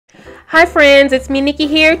Hi friends, it's me Nikki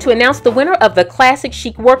here to announce the winner of the Classic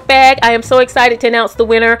Chic Work Bag. I am so excited to announce the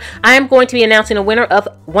winner. I am going to be announcing a winner of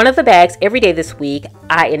one of the bags every day this week.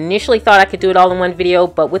 I initially thought I could do it all in one video,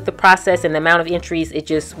 but with the process and the amount of entries, it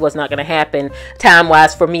just was not going to happen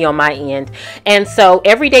time-wise for me on my end. And so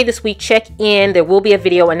every day this week, check in. There will be a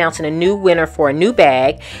video announcing a new winner for a new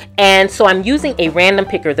bag. And so I'm using a random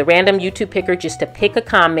picker, the random YouTube picker, just to pick a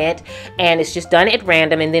comment, and it's just done at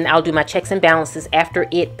random, and then I'll do my checks and balances after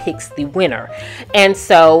it picks the winner. And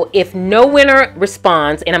so if no winner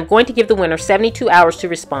responds, and I'm going to give the winner 72 hours to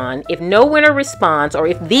respond, if no winner responds, or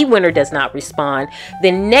if the winner does not respond,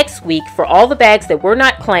 then next week for all the bags that were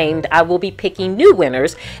not claimed, I will be picking new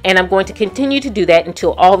winners, and I'm going to continue to do that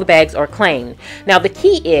until all the bags are claimed. Now the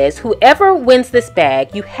key is, whoever wins this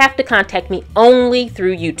bag, you have to contact me only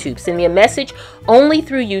through YouTube. Send me a message only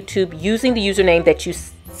through YouTube using the username that you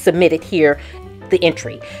submitted here, the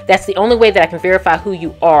entry. That's the only way that I can verify who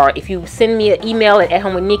you are. If you send me an email at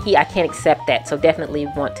AtHomeWithNikki, I can't accept that. So definitely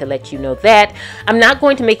want to let you know that. I'm not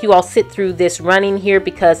going to make you all sit through this running here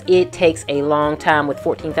because it takes a long time with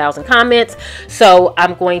 14,000 comments. So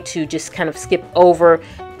I'm going to just kind of skip over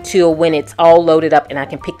till when it's all loaded up and I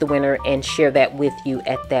can pick the winner and share that with you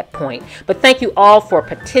at that point. But thank you all for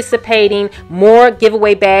participating. More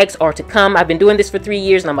giveaway bags are to come. I've been doing this for 3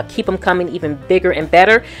 years and I'm gonna keep them coming even bigger and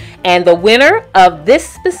better. And the winner of this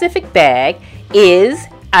specific bag is,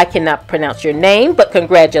 I cannot pronounce your name, but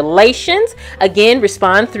congratulations. Again,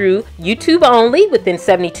 respond through YouTube only within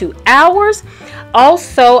 72 hours.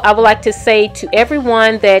 Also, I would like to say to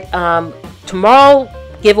everyone that tomorrow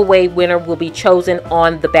giveaway winner will be chosen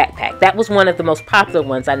on the backpack. That was one of the most popular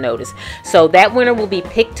ones I noticed. So that winner will be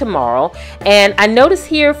picked tomorrow. And I noticed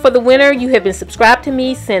here for the winner, you have been subscribed to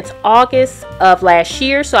me since August of last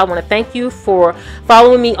year. So I want to thank you for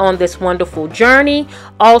following me on this wonderful journey.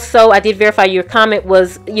 Also, I did verify your comment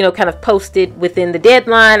was, kind of posted within the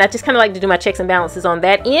deadline. I just kind of like to do my checks and balances on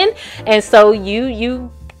that end. And so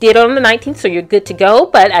you did on the 19th, so you're good to go,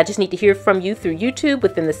 but I just need to hear from you through YouTube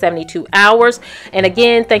within the 72 hours. And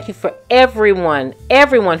again, thank you for everyone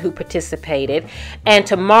who participated. And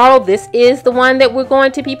tomorrow, this is the one that we're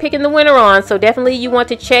going to be picking the winner on, so definitely you want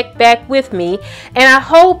to check back with me. And I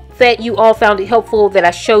hope that you all found it helpful that I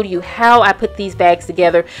showed you how I put these bags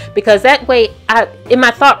together, because that way, in my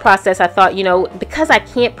thought process, I thought, because I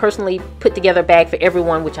can't personally put together a bag for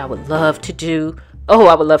everyone, which I would love to do. Oh,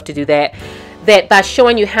 I would love to do that. That by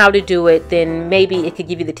showing you how to do it, then maybe it could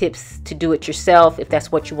give you the tips to do it yourself if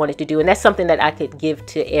that's what you wanted to do. And that's something that I could give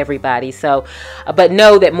to everybody. So, but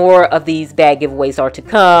know that more of these bag giveaways are to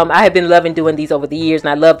come. I have been loving doing these over the years,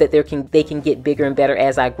 and I love that they can get bigger and better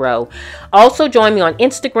as I grow. Also, join me on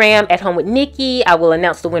Instagram at Home with Nikki. I will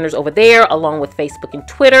announce the winners over there, along with Facebook and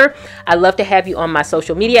Twitter. I love to have you on my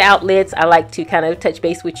social media outlets. I like to kind of touch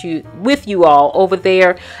base with you all over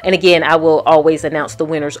there. And again, I will always announce the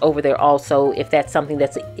winners over there also, if that's something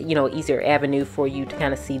that's easier avenue for you to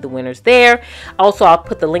kind of see the winners there. Also, I'll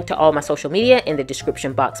put the link to all my social media in the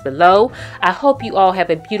description box below. I hope you all have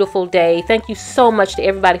a beautiful day. Thank you so much to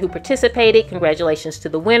everybody who participated. Congratulations to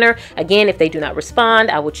the winner. Again, if they do not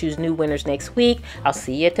respond, I will choose new winners next week. I'll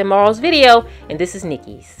see you at tomorrow's video, and this is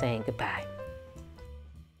Nikki saying goodbye.